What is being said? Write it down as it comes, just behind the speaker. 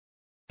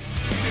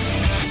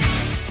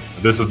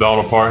This is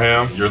Donald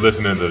Parham. You're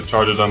listening to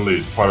Chargers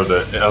Unleashed, part of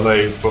the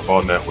LA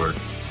Football Network.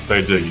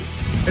 Stay jiggy.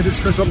 Hey, this is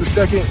Chris Rupp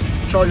II,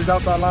 Chargers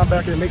outside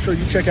linebacker, and make sure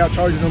you check out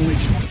Chargers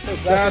Unleashed.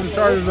 Shout out to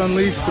Chargers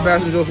Unleashed,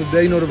 Sebastian Joseph.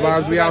 They know the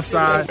vibes. We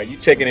outside. You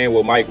checking in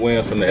with Mike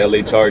Williams from the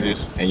LA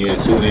Chargers, and you're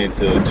tuning in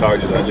to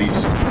Chargers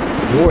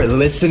Unleashed. You're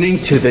listening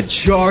to the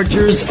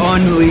Chargers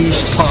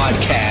Unleashed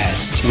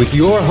podcast with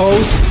your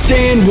host,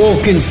 Dan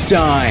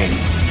Wolkenstein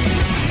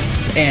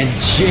and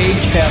Jake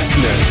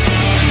Hefner.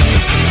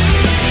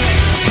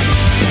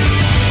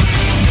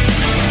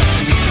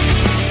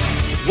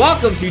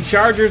 Welcome to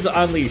Chargers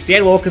Unleashed.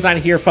 Dan Wolkenstein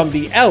here from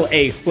the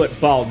LA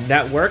Football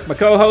Network. My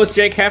co-host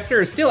Jake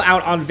Hefner is still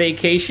out on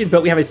vacation,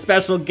 but we have a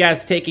special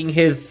guest taking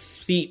his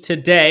seat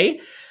today.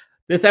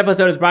 This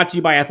episode is brought to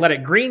you by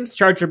Athletic Greens,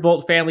 Charger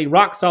Bolt Family,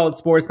 Rock Solid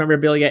Sports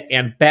Memorabilia,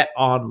 and Bet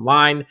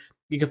Online.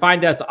 You can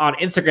find us on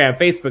Instagram,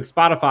 Facebook,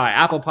 Spotify,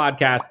 Apple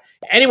Podcasts,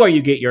 anywhere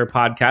you get your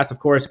podcasts. Of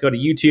course, go to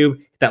YouTube,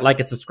 hit that like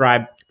and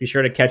subscribe. Be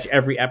sure to catch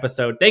every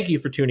episode. Thank you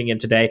for tuning in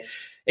today.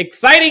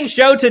 Exciting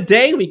show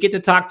today. We get to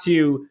talk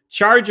to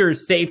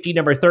Chargers safety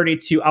number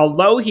 32,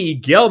 Alohi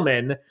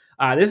Gilman.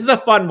 This is a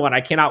fun one. I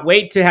cannot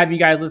wait to have you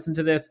guys listen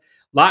to this.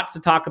 Lots to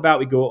talk about.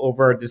 We go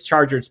over this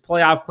Chargers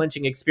playoff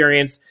clinching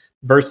experience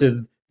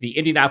versus the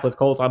Indianapolis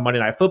Colts on Monday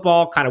Night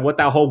Football, kind of what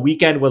that whole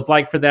weekend was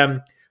like for them,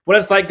 what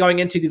it's like going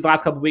into these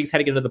last couple of weeks,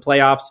 heading into the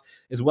playoffs,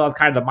 as well as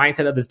kind of the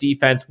mindset of this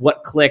defense,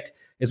 what clicked,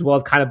 as well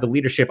as kind of the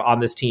leadership on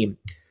this team.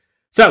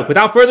 So,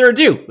 without further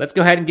ado, let's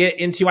go ahead and get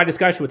into my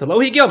discussion with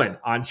Alohi Gilman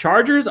on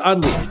Chargers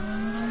Unleashed.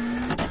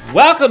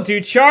 Welcome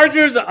to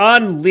Chargers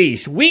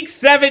Unleashed, Week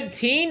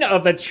 17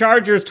 of the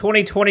Chargers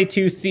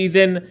 2022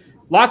 season.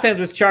 Los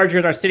Angeles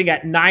Chargers are sitting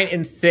at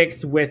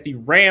 9-6 with the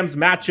Rams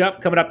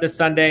matchup coming up this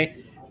Sunday.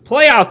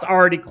 Playoffs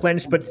already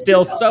clinched, but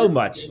still so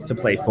much to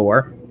play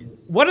for.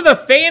 One of the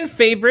fan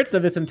favorites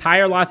of this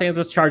entire Los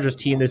Angeles Chargers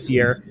team this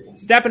year,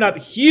 stepping up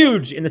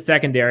huge in the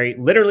secondary,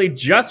 literally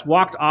just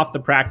walked off the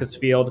practice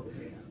field.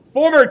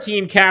 Former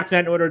team captain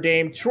at Notre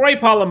Dame, Troy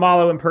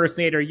Polamalu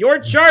impersonator, your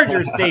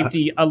Chargers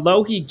safety,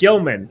 Alohi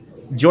Gilman,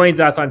 joins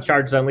us on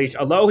Chargers Unleashed.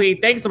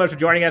 Alohi, thanks so much for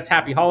joining us.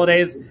 Happy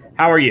holidays.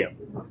 How are you?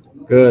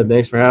 Good.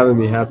 Thanks for having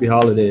me. Happy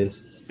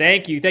holidays.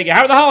 Thank you.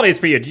 How are the holidays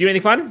for you? Did you do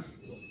anything fun?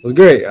 It was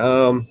great.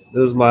 It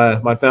was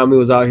my family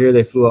was out here.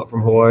 They flew up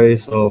from Hawaii,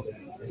 so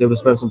I was able to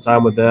spend some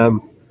time with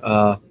them.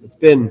 It's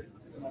been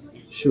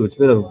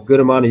a good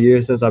amount of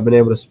years since I've been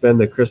able to spend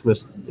the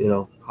Christmas,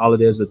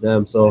 holidays with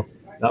them. So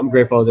I'm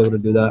grateful I was able to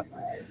do that.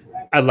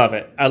 I love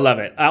it.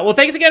 Well,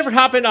 thanks again for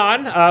hopping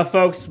on,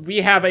 folks. We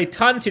have a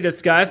ton to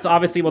discuss.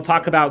 Obviously, we'll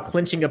talk about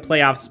clinching a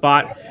playoff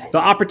spot, the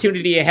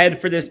opportunity ahead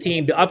for this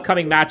team, the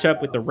upcoming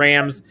matchup with the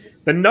Rams,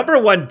 the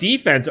number one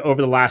defense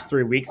over the last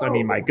 3 weeks. I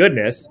mean, my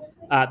goodness,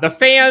 the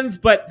fans.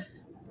 But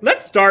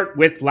let's start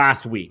with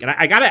last week. And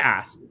I got to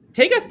ask,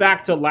 take us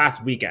back to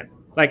last weekend.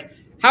 Like,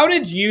 how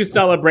did you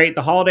celebrate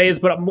the holidays?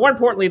 But more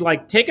importantly,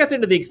 take us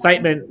into the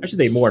excitement. I should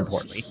say more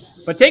importantly.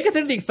 But take us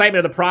into the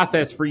excitement of the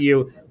process for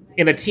you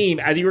and the team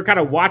as you were kind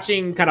of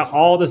watching kind of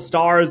all the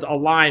stars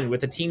align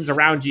with the teams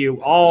around you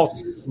all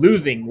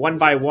losing one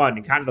by one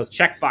and kind of those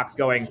checkbox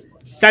going,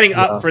 setting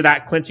up for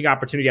that clinching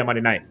opportunity on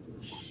Monday night.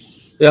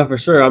 Yeah, for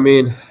sure. I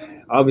mean,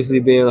 obviously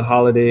being a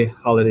holiday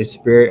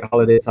spirit,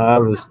 holiday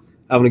time, was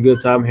having a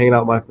good time hanging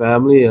out with my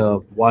family,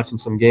 watching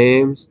some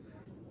games.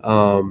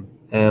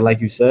 And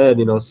like you said,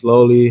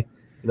 slowly,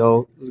 it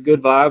was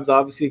good vibes,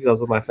 obviously, because I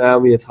was with my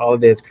family. It's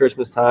holiday, it's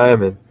Christmas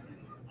time, and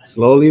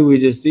slowly we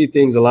just see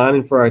things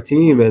aligning for our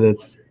team, and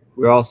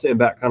we're all sitting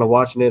back kind of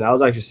watching it. I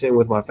was actually sitting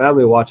with my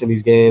family watching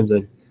these games,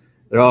 and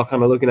they're all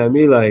kind of looking at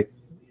me like,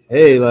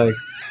 hey, you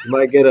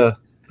might get a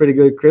pretty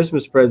good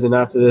Christmas present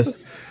after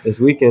this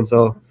weekend.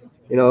 So,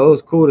 it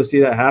was cool to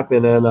see that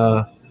happen. And,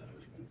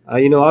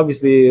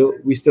 obviously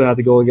we still have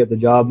to go and get the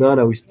job done,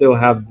 and we still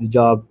have the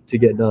job to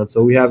get done.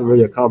 So we haven't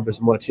really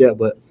accomplished much yet,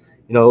 but,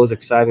 it was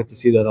exciting to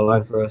see that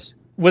align for us.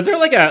 Was there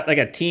like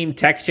a team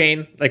text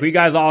chain? Were you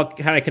guys all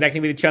kind of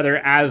connecting with each other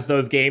as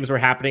those games were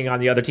happening on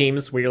the other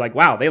teams where you're like,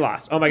 wow, they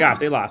lost. Oh my gosh,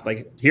 they lost.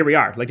 Here we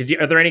are.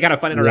 Are there any kind of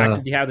fun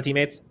interactions you had with the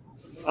teammates?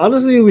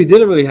 Honestly, we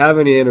didn't really have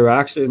any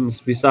interactions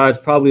besides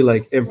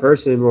probably in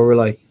person where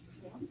we're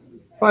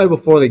probably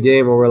before the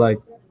game where we're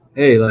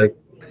hey,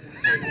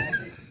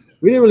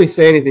 we didn't really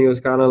say anything. It was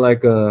kind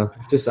of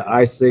just an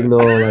eye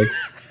signal,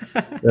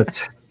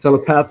 that's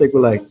telepathic.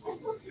 We're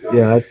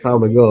yeah, it's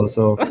time to go.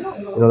 So,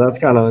 that's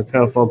kind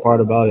of fun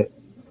part about it.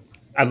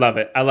 I love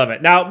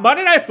it. Now,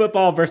 Monday Night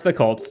Football versus the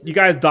Colts, you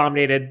guys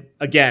dominated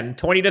again,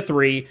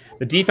 20-3.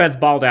 The defense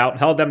balled out,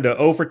 held them to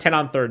 0 for 10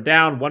 on third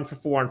down, 1 for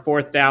 4 on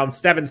fourth down,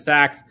 7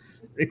 sacks,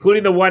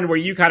 including the one where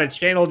you kind of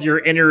channeled your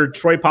inner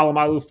Troy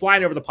Polamalu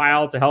flying over the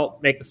pile to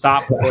help make the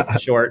stop fourth and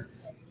short.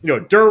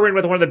 Derwin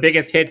with one of the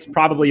biggest hits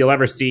probably you'll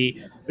ever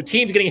see. The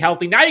team's getting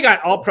healthy. Now you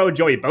got all-pro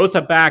Joey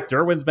Bosa back,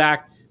 Derwin's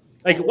back.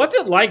 What's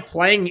it like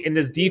playing in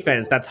this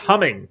defense that's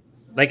humming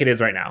like it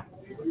is right now?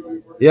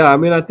 Yeah, I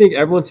mean, I think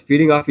everyone's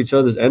feeding off each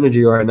other's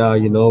energy right now.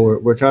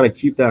 We're trying to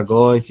keep that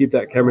going, keep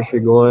that chemistry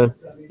going.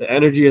 The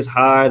energy is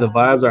high. The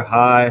vibes are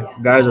high.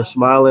 Guys are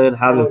smiling,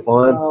 having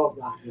fun.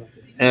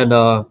 And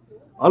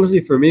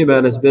honestly, for me,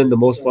 man, it's been the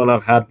most fun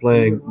I've had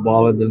playing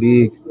ball in the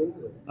league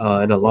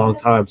in a long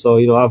time. So,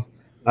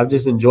 I've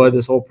just enjoyed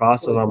this whole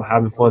process. I'm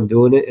having fun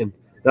doing it, and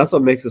that's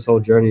what makes this whole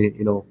journey,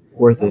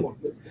 worth it.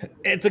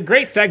 It's a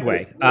great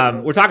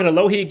segue. We're talking to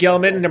Lohi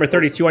Gilman, number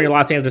 32 on your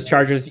Los Angeles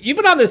Chargers. You've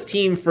been on this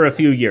team for a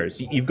few years.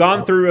 You've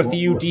gone through a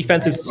few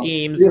defensive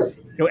schemes.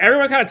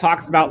 Everyone kind of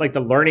talks about like the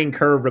learning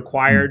curve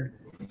required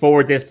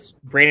for this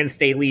Brandon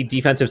Staley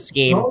defensive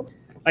scheme.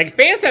 Like,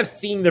 fans have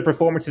seen the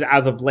performances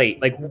as of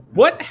late. Like,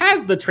 what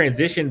has the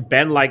transition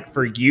been like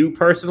for you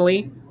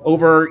personally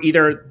over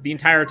either the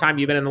entire time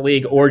you've been in the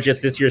league or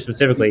just this year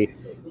specifically?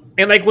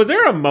 And like, was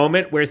there a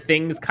moment where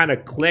things kind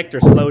of clicked or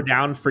slowed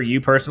down for you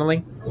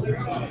personally?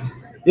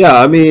 Yeah,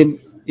 I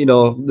mean,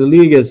 the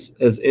league is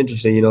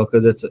interesting,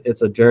 because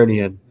it's a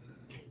journey, and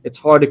it's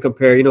hard to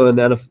compare.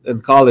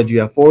 In college you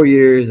have 4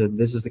 years, and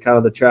this is the kind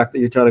of the track that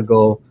you're trying to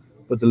go.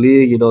 But the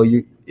league,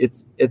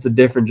 it's a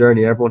different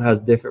journey. Everyone has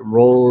different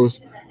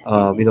roles,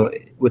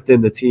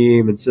 within the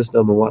team and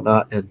system and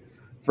whatnot. And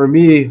for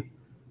me,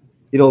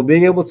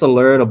 being able to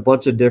learn a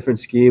bunch of different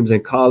schemes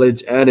in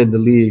college and in the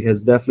league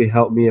has definitely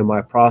helped me in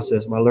my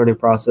learning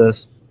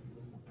process.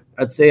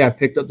 I'd say I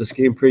picked up the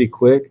scheme pretty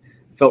quick.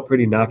 Felt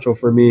pretty natural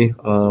for me.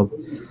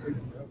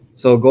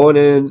 So going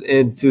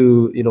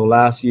into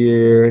last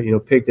year,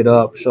 picked it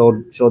up,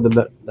 showed them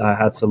that I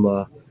had some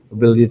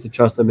ability to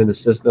trust them in the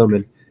system,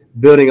 and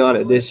building on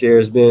it this year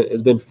has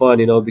been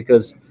fun,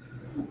 because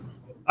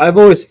I've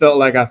always felt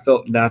like I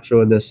felt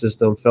natural in this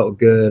system, felt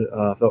good,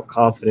 felt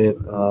confident,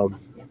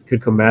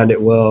 could command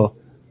it well.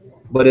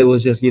 But it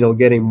was just,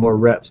 getting more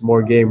reps,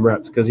 more game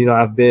reps, because,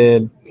 I've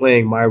been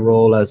playing my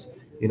role as,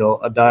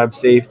 a dime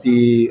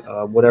safety,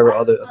 whatever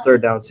other a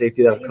third down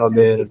safety that would come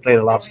in, and playing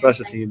a lot of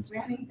special teams.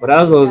 But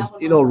as those,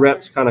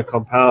 reps kind of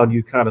compound,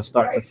 you kind of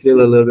start to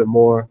feel a little bit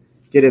more,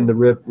 get in the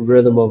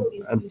rhythm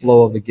and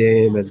flow of the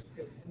game. And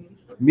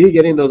me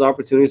getting those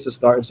opportunities to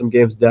start in some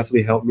games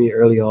definitely helped me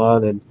early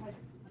on. And,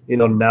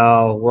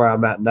 now where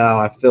I'm at now,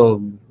 I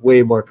feel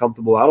way more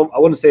comfortable. I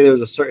wouldn't say there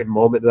was a certain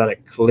moment that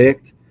it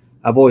clicked.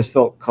 I've always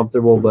felt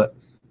comfortable, but,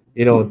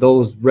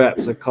 those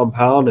reps that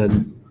compound,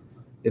 and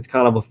it's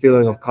kind of a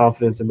feeling of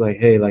confidence and like,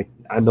 hey, like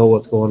I know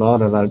what's going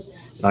on, and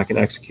I can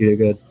execute it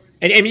good.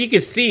 And you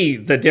can see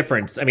the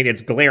difference. I mean,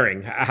 it's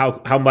glaring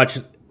how much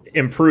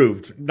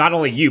improved not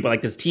only you, but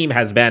like this team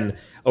has been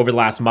over the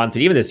last month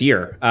and even this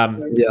year.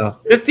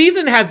 This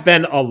season has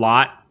been a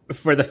lot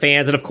for the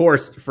fans, and of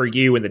course for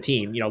you and the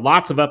team.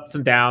 Lots of ups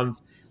and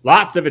downs,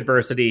 lots of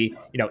adversity,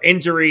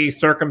 injuries,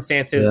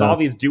 circumstances, all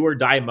these do or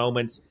die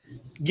moments.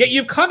 Yet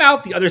you've come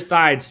out the other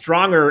side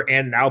stronger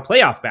and now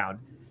playoff bound.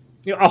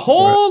 A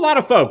whole lot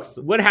of folks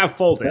would have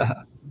folded,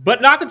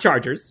 but not the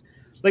Chargers.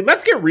 Like,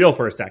 let's get real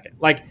for a second.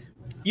 Like,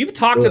 you've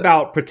talked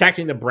about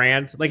protecting the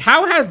brand. Like,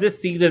 how has this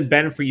season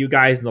been for you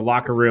guys in the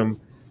locker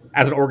room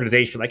as an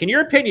organization? Like, in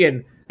your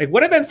opinion, like,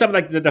 what have been some of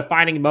like the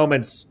defining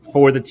moments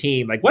for the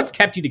team? Like, what's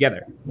kept you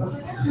together?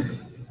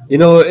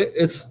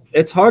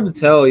 It's hard to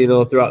tell,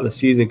 throughout the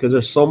season, because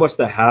there's so much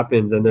that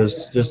happens, and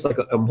there's just like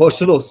an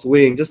emotional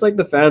swing, just like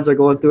the fans are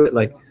going through it.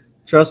 Like,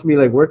 trust me,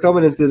 like we're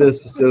coming into this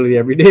facility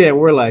every day, and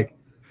we're like,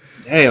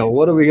 damn,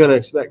 what are we going to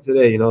expect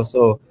today?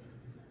 So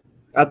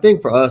I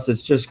think for us,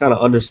 it's just kind of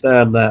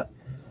understand that,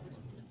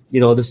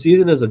 the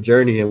season is a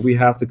journey, and we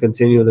have to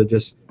continue to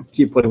just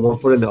keep putting one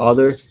foot in the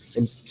other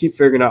and keep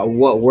figuring out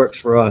what works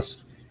for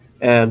us.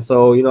 And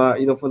so,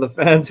 for the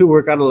fans who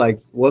were kind of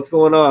like, what's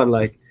going on?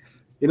 Like,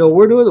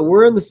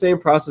 we're in the same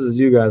process as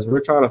you guys.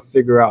 We're trying to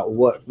figure out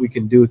what we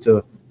can do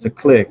to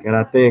click. And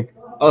I think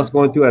us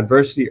going through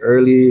adversity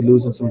early,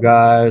 losing some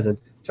guys, and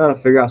trying to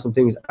figure out some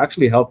things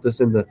actually helped us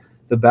in the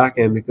back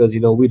end, because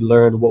we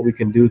learned what we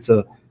can do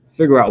to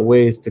figure out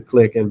ways to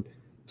click. And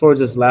towards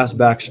this last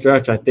back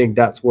stretch, I think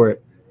that's where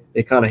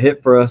it kind of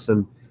hit for us.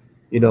 And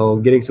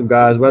getting some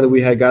guys, whether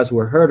we had guys who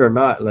were hurt or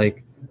not,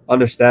 like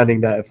understanding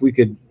that if we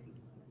could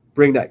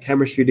bring that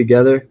chemistry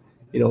together,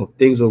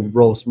 things will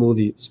roll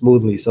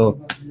smoothly.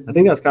 So I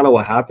think that's kind of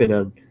what happened,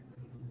 and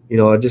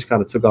it just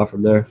kind of took off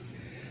from there.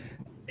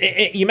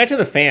 You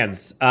mentioned the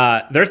fans.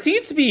 There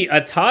seems to be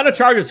a ton of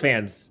Chargers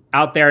fans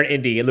out there in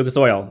Indy, in Lucas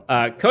Oil.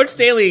 Coach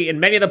Staley and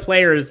many of the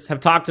players have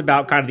talked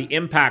about kind of the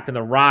impact and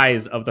the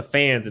rise of the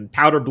fans and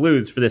powder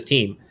blues for this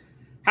team.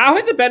 How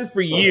has it been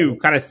for you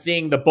kind of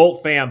seeing the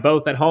Bolt fam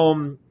both at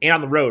home and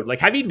on the road? Like,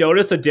 have you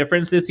noticed a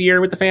difference this year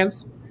with the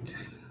fans?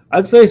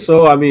 I'd say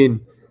so. I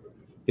mean,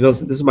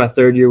 this is my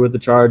third year with the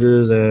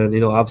Chargers,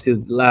 and, obviously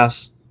the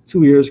last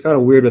 2 years kind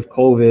of weird with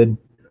COVID.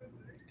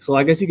 So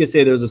I guess you could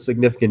say there's a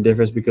significant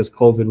difference because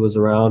COVID was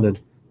around and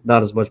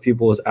not as much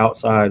people was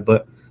outside.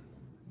 But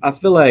I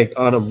feel like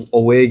on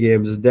away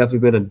games, there's definitely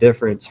been a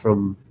difference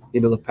from,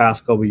 the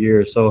past couple of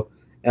years. So,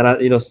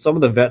 and some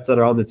of the vets that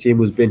are on the team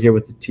who's been here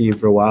with the team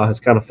for a while has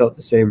kind of felt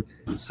the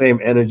same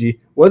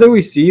energy. Whether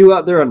we see you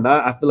out there or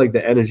not, I feel like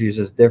the energy is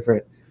just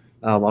different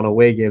on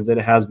away games than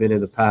it has been in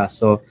the past.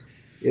 So,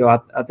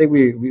 I think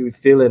we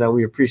feel it, and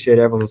we appreciate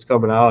everyone who's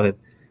coming out, and,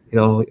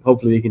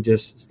 hopefully we can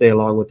just stay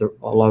along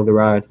the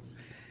ride.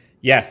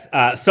 Yes,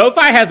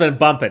 SoFi has been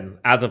bumping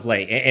as of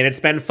late, and it's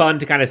been fun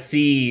to kind of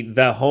see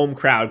the home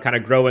crowd kind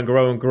of grow and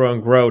grow and grow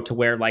and grow to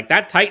where like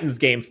that Titans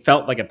game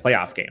felt like a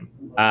playoff game.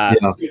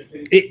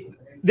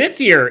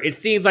 This year, it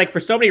seems like for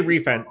so many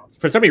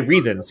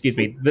reasons,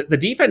 the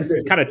defense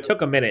kind of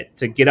took a minute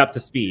to get up to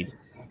speed,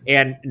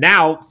 and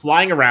now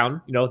flying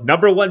around,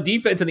 number one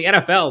defense in the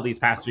NFL these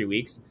past 3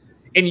 weeks.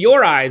 In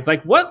your eyes,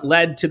 like what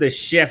led to the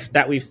shift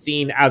that we've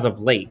seen as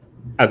of late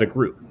as a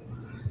group?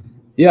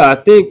 Yeah, I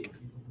think.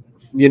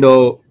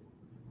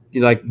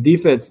 Like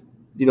defense,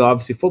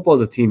 obviously football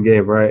is a team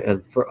game, right?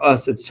 And for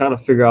us, it's trying to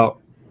figure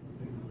out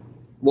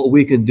what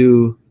we can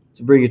do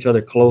to bring each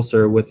other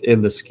closer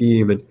within the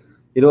scheme. And,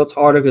 it's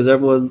harder because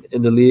everyone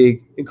in the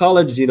league, in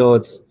college,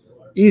 it's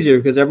easier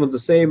because everyone's the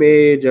same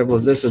age,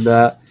 everyone's this and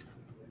that.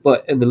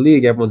 But in the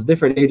league, everyone's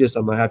different ages.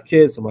 Some might have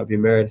kids, some might be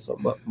married, some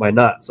might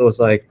not. So it's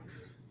like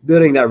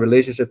building that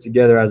relationship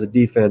together as a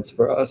defense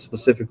for us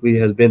specifically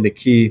has been the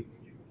key.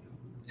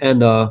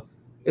 And,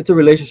 it's a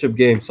relationship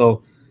game.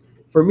 So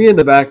for me in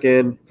the back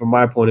end, from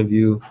my point of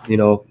view,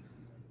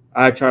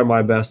 I try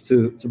my best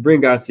to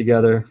bring guys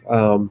together,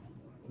 to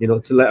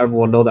let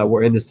everyone know that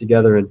we're in this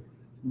together and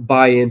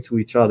buy into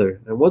each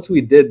other. And once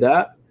we did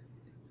that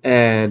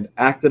and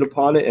acted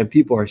upon it and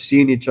people are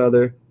seeing each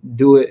other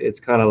do it, it's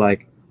kind of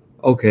like,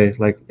 okay,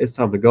 like it's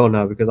time to go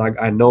now because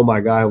I know my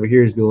guy over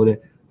here is doing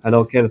it. I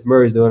know Kenneth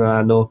Murray's doing it.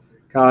 I know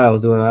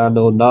Kyle's doing it. I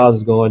know Nas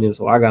is going,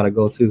 so I got to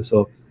go too.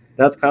 So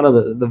that's kind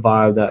of the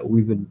vibe that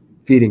we've been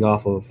feeding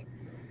off of.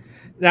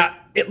 Now,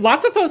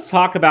 lots of folks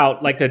talk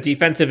about like the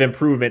defensive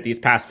improvement these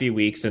past few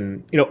weeks,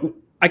 and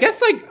I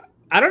guess like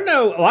I don't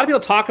know. A lot of people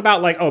talk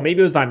about like, oh,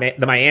 maybe it was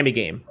the Miami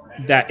game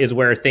that is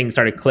where things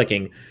started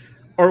clicking,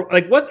 or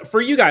like what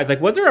for you guys? Like,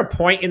 was there a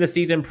point in the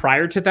season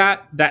prior to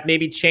that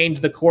maybe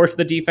changed the course of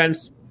the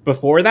defense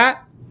before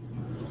that?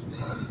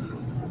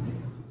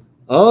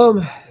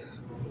 I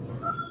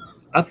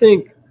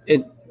think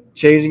it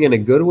changing in a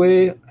good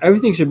way.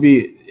 Everything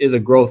is a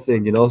growth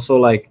thing, So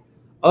like.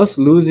 Us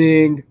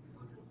losing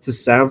to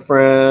San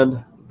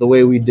Fran the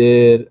way we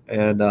did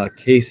and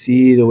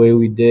KC the way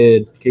we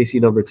did,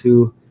 KC number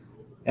 2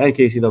 and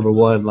KC number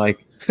 1,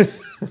 like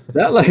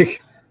that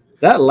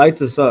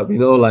lights us up,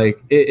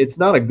 like it's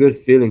not a good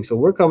feeling. So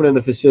we're coming in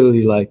the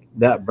facility like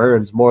that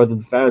burns more than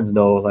the fans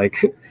know. Like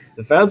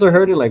the fans are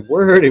hurting, like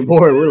we're hurting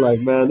more. We're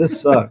like, man,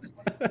 this sucks.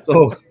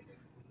 So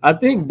I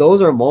think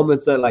those are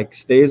moments that like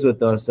stays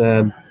with us,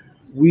 and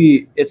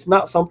it's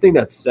not something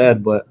that's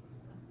said, but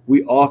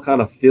we all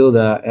kind of feel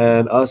that,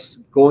 and us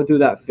going through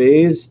that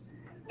phase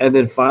and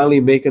then finally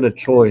making a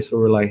choice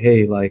where we're like,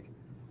 hey, like,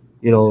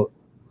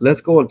 let's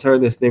go and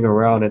turn this thing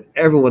around, and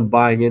everyone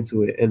buying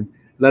into it and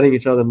letting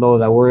each other know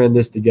that we're in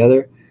this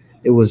together.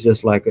 It was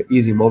just like an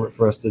easy moment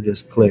for us to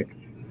just click.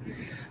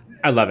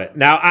 I love it.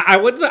 Now, I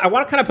want to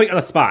kind of put you on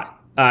the spot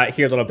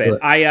here a little bit.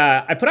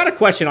 I put out a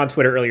question on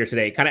Twitter earlier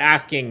today, kind of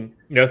asking,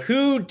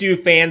 who do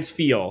fans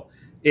feel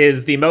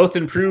is the most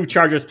improved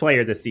Chargers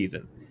player this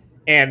season?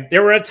 And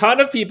there were a ton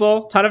of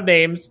people, ton of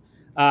names,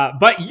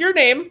 but your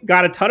name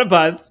got a ton of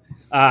buzz.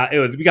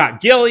 We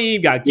got Gilly,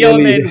 we've got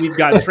Gilman, we've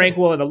got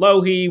Tranquil and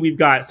Alohi, we've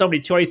got so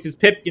many choices: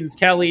 Pipkins,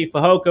 Kelly,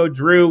 Fehoko,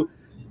 Drew,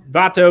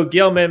 Vato,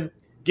 Gilman.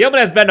 Gilman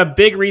has been a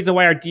big reason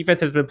why our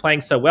defense has been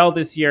playing so well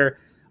this year.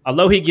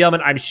 Alohi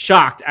Gilman, I'm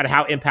shocked at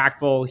how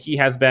impactful he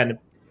has been.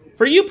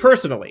 For you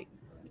personally,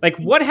 like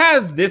what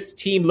has this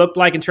team looked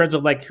like in terms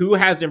of like who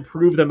has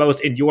improved the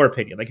most in your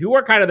opinion? Like who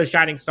are kind of the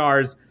shining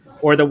stars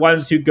or the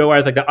ones who go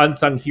as like the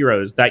unsung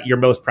heroes that you're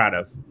most proud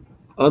of?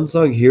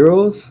 Unsung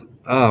heroes?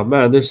 Oh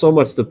man, there's so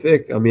much to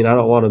pick. I mean, I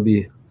don't want to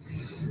be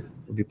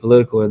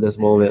political in this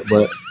moment,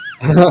 but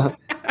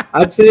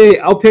I'd say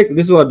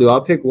this is what I'll do.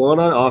 I'll pick one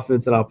on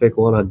offense and I'll pick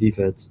one on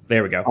defense.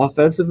 There we go.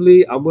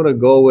 Offensively, I'm going to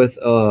go with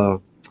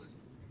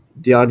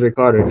DeAndre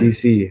Carter,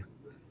 DC.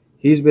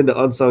 He's been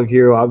the unsung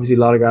hero. Obviously, a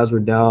lot of guys were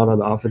down on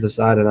the offensive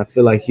side, and I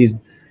feel like he's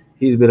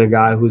been a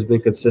guy who's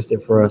been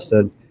consistent for us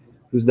and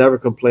who's never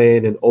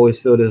complained and always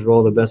filled his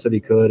role the best that he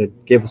could and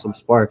gave us some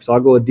spark. So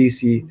I'll go with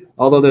DC,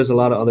 although there's a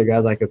lot of other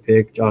guys I could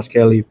pick. Josh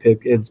Kelly,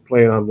 Pipkins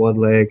playing on one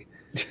leg.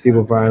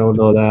 People probably don't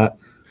know that.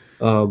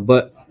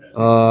 But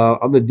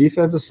on the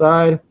defensive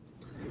side,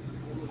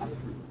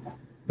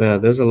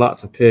 man, there's a lot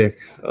to pick.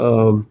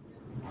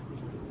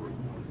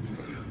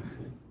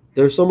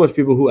 There's so much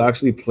people who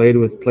actually played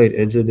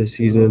injured this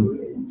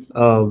season,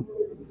 and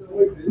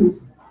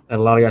a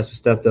lot of guys who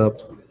stepped up.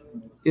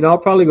 I'll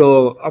probably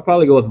go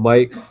with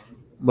Mike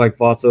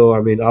Vato.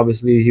 I mean,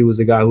 obviously he was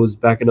a guy who was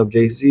backing up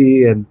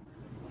JC and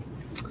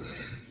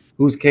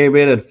who's came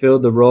in and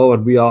filled the role,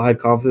 and we all had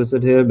confidence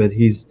in him. And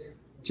he's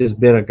just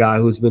been a guy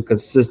who's been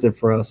consistent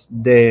for us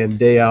day in,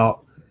 day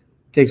out.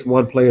 Takes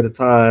one play at a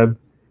time.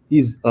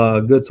 He's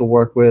good to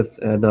work with,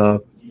 and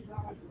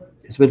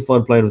it's been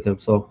fun playing with him.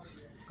 So,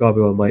 gotta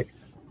be with Mike.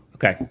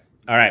 Okay,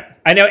 all right.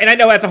 I know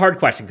that's a hard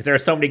question because there are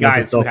so many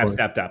guys who have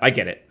stepped up. I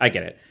get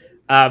it.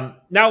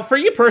 Now, for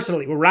you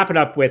personally, we're wrapping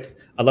up with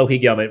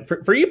Alohi Gilman.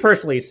 For you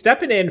personally,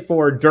 stepping in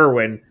for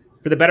Derwin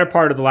for the better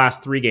part of the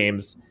last 3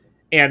 games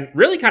and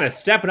really kind of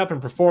stepping up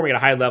and performing at a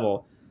high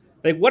level,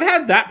 Like, what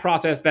has that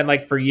process been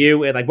like for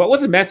you? And like, what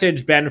was the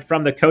message been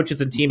from the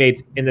coaches and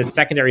teammates in the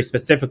secondary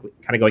specifically,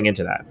 kind of going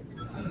into that?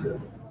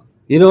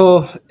 You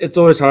know, it's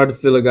always hard to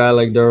fill a guy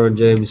like Derwin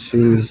James'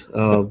 shoes.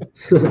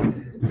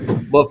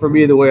 But for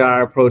me, the way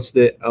I approached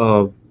it,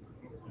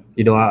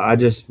 you know, I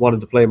just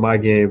wanted to play my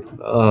game.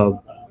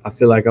 I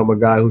feel like I'm a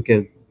guy who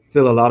can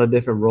fill a lot of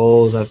different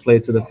roles. I've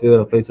played to the field,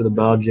 I've played to the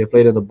boundary, I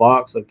played in the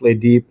box, I played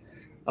deep.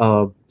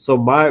 So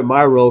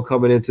my role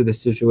coming into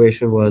this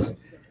situation was,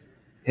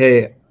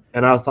 hey,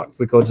 and I was talking to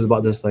the coaches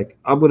about this, like,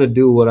 I'm going to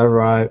do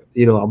whatever I'm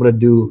going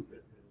to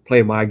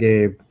play my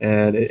game.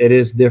 And it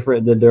is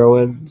different than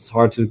Derwin. It's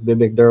hard to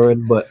mimic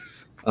Derwin, but,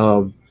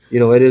 you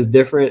know, it is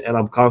different, and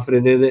I'm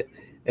confident in it.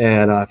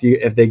 And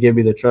if they give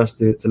me the trust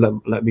to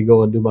let me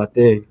go and do my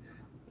thing,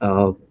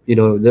 you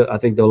know, I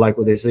think they'll like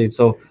what they see.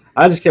 So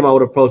I just came out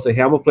with an approach like,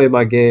 hey, I'm going to play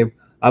my game.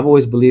 I've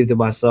always believed in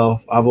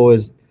myself. I've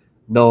always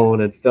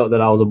known and felt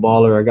that I was a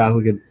baller, a guy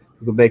who could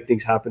make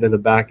things happen in the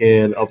back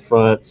end, up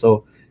front.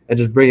 So, and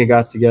just bringing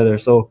guys together.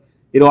 So,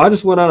 you know, I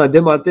just went out, I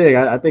did my thing.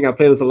 I think I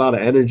played with a lot of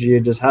energy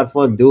and just had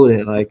fun doing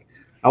it. Like,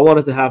 I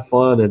wanted to have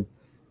fun and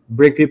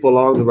bring people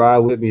along the ride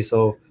with me.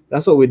 So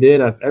that's what we did.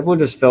 Everyone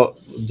just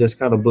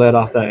kind of bled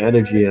off that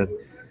energy. And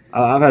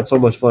I've had so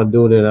much fun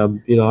doing it.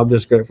 I'm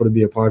just grateful to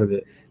be a part of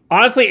it.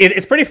 Honestly,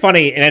 it's pretty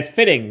funny, and it's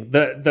fitting.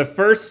 The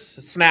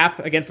first snap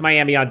against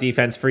Miami on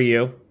defense for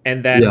you,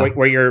 and then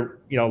where you're,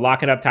 you know,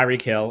 locking up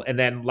Tyreek Hill, and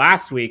then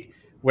last week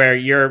where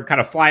you're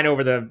kind of flying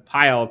over the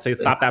pile to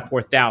stop that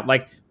fourth down.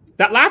 Like,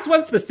 that last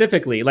one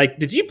specifically, like,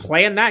 did you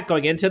plan that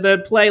going into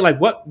the play? Like,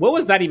 what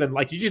was that even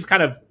like? Did you just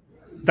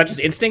is that just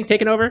instinct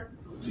taking over?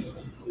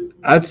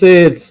 I'd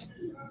say it's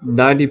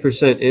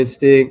 90%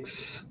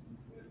 instincts,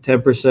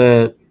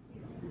 10%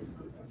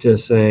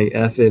 just saying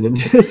F it and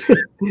just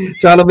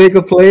trying to make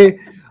a play.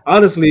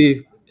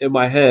 Honestly, in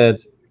my head,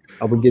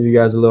 I'm going to give you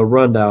guys a little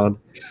rundown.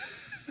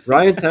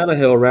 Ryan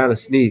Tannehill ran a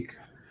sneak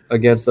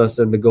against us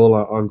in the goal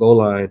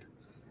line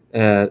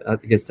and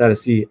against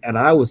Tennessee, and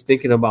I was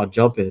thinking about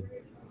jumping.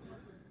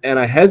 And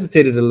I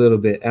hesitated a little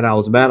bit, and I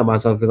was mad at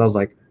myself because I was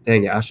like,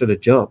 dang it, I should have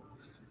jumped.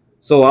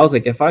 So I was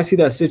like, if I see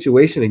that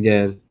situation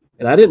again,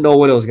 and I didn't know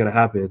when it was going to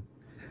happen,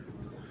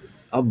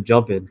 I'm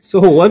jumping. So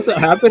once it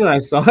happened and I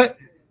saw it,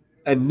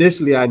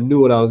 initially I knew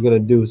what I was going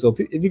to do. So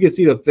if you can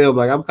see the film,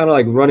 like, I'm kind of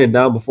like running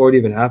down before it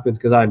even happens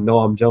because I know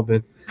I'm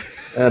jumping.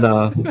 And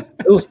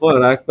it was fun.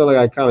 And I felt like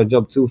I kind of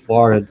jumped too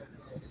far and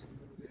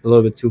a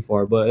little bit too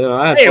far. But, you know,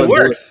 I had fun. It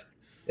works.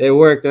 It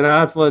worked, and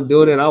I had fun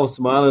doing it. I was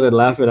smiling and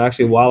laughing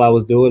actually while I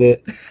was doing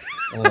it.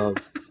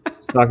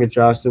 Talking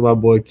trash to my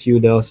boy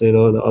Q Nelson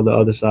on the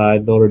other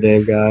side, Notre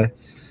Dame guy.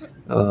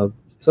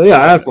 So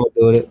yeah, I had fun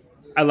doing it.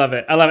 I love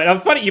it.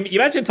 I'm funny. You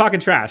mentioned talking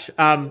trash.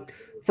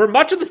 For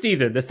much of the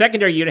season, the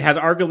secondary unit has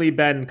arguably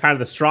been kind of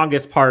the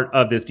strongest part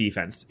of this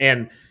defense,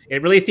 and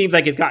it really seems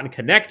like it's gotten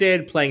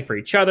connected, playing for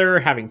each other,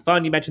 having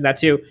fun. You mentioned that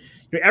too.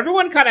 You know,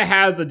 everyone kind of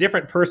has a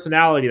different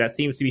personality that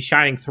seems to be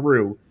shining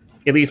through,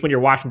 at least when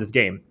you're watching this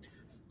game.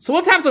 So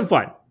let's have some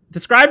fun.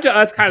 Describe to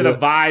us kind of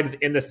the vibes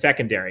in the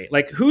secondary.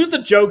 Like, who's the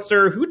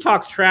jokester? Who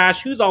talks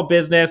trash? Who's all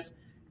business?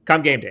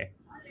 Come game day.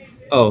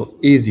 Oh,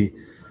 easy.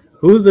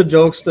 Who's the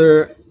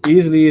jokester?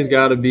 Easily has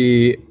got to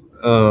be,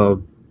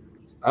 I'm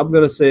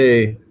going to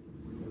say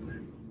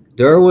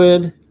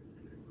Derwin,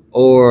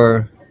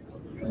 or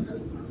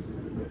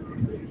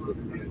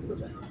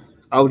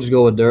I would just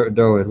go with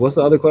Derwin. What's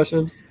the other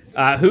question?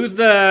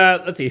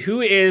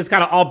 Who is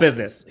kind of all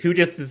business? Who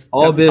just is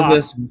all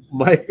business?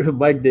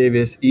 Mike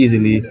Davis,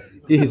 easily.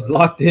 He's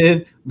locked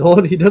in.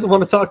 He doesn't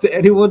want to talk to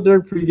anyone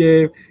during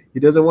pregame. He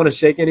doesn't want to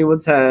shake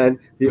anyone's hand.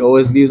 He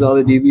always leaves all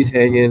the DBs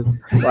hanging.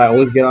 So I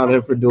always get on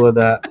him for doing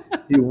that.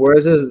 He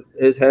wears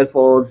his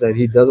headphones, and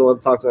he doesn't want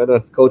to talk to anyone.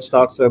 If the coach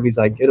talks to him, he's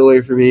like, get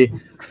away from me.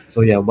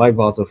 So yeah, Mike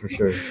Valto for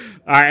sure.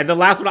 All right, and the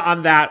last one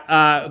on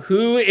that,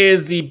 who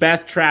is the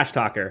best trash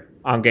talker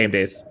on game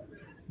days?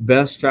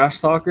 Best trash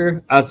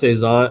talker? I'd say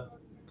Zont.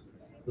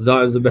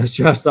 Zont is the best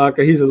trash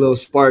talker. He's a little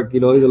spark,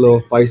 he's a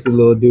little feisty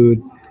little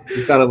dude.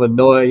 He's kind of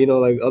annoying,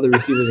 like other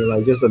receivers are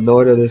like just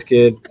annoyed at this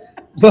kid.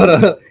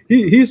 But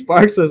he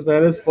sparks us,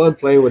 man. It's fun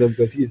playing with him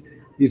because he's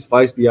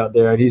feisty out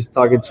there and he's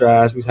talking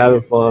trash. He's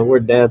having fun. We're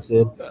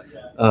dancing.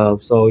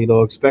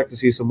 So, expect to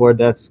see some more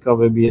dances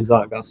coming. Me and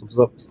Zont got some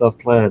stuff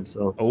planned.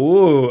 So.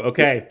 Ooh,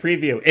 okay.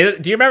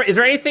 Preview. Do you remember? Is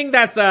there anything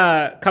that's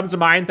comes to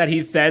mind that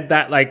he said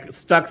that like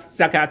stuck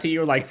out to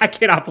you? Like, I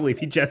cannot believe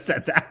he just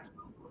said that.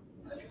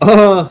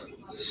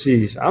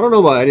 Sheesh. I don't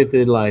know about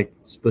anything like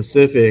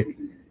specific.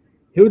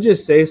 He'll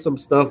just say some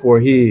stuff where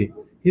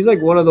he's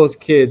like one of those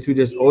kids who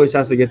just always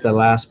has to get the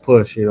last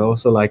push.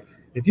 So like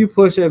if you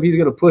push him, he's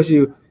gonna push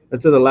you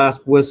until the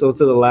last whistle,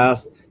 to the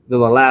last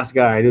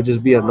guy, and he'll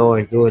just be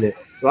annoying doing it.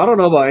 So I don't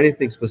know about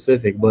anything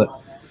specific, but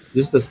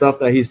just the stuff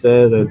that he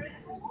says and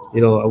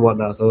and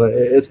whatnot. So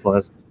it's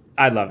fun.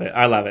 I love it.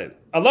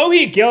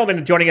 Alohi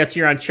Gilman joining us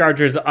here on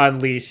Chargers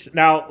Unleashed.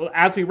 Now,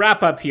 as we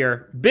wrap up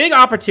here, big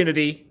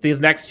opportunity these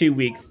next 2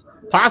 weeks,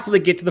 possibly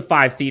get to the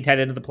 5 seed, head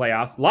into the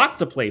playoffs. Lots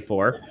to play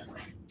for.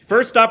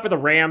 First up are the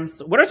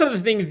Rams. What are some of the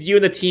things you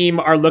and the team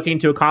are looking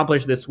to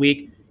accomplish this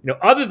week?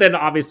 other than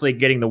obviously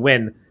getting the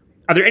win,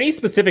 are there any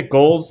specific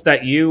goals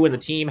that you and the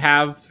team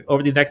have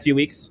over these next few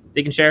weeks that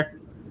you can share?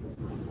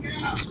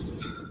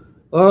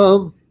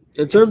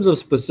 In terms of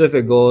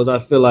specific goals, I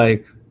feel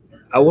like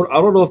I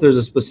don't know if there's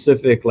a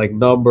specific like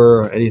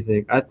number or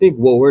anything. I think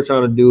what we're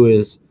trying to do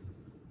is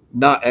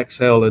not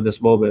exhale in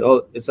this moment.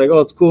 It's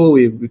cool.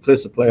 We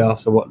clinched the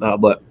playoffs and whatnot,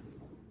 but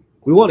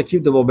we want to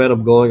keep the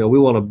momentum going and we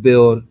want to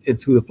build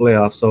into the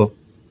playoffs. So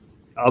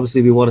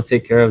obviously we want to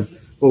take care of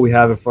what we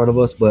have in front of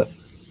us, but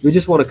we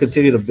just want to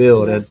continue to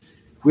build and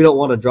we don't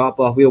want to drop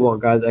off. We don't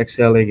want guys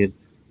exhaling, and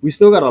we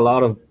still got a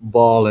lot of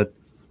ball and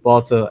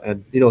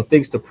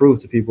things to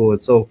prove to people.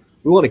 And so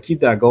we want to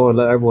keep that going,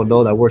 let everyone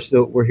know that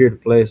we're here to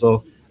play.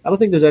 So I don't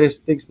think there's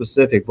anything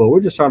specific, but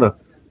we're just trying to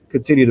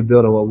continue to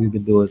build on what we've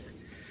been doing.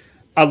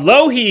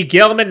 Alohi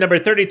Gilman, number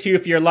 32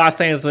 for your Los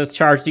Angeles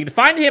Chargers. You can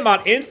find him on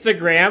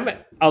Instagram,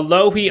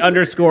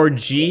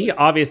 Alohi_G.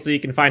 Obviously, you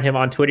can find him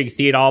on Twitter. You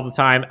see it all the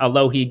time,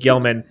 Alohi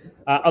Gilman.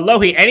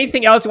 Alohi,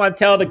 anything else you want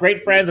to tell the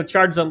great friends of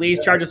Chargers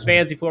Unleashed, Chargers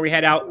fans, before we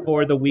head out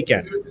for the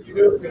weekend?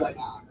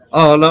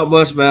 Oh, not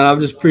much, man. I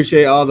just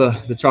appreciate all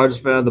the Chargers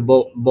fans, the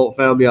Bolt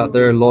family out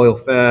there, loyal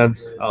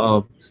fans.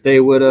 Stay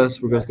with us.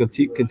 We're going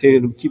to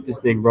continue to keep this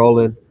thing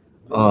rolling.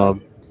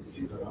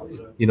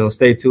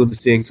 Stay tuned to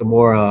seeing some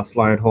more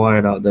Flying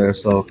Hawaiian out there.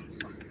 So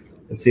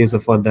and seeing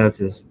some fun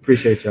dances.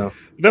 Appreciate y'all.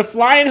 The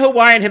Flying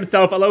Hawaiian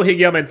himself, Alohi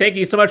Gilman. Thank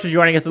you so much for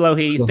joining us,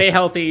 Alohi. Stay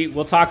healthy.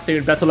 We'll talk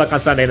soon. Best of luck on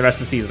Sunday and the rest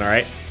of the season, all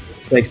right?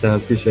 Thanks, Dan.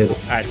 Appreciate it.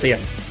 All right, see ya.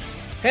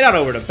 Head on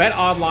over to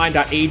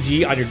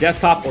betonline.ag on your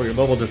desktop or your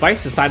mobile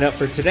device to sign up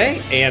for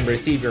today and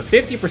receive your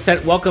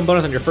 50% welcome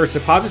bonus on your first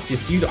deposit.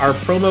 Just use our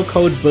promo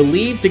code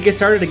BELIEVE to get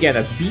started. Again,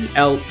 that's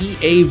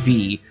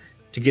BLEAV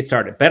to get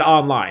started. Bet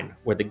online,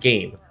 where the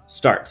game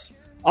starts.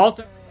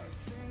 Also,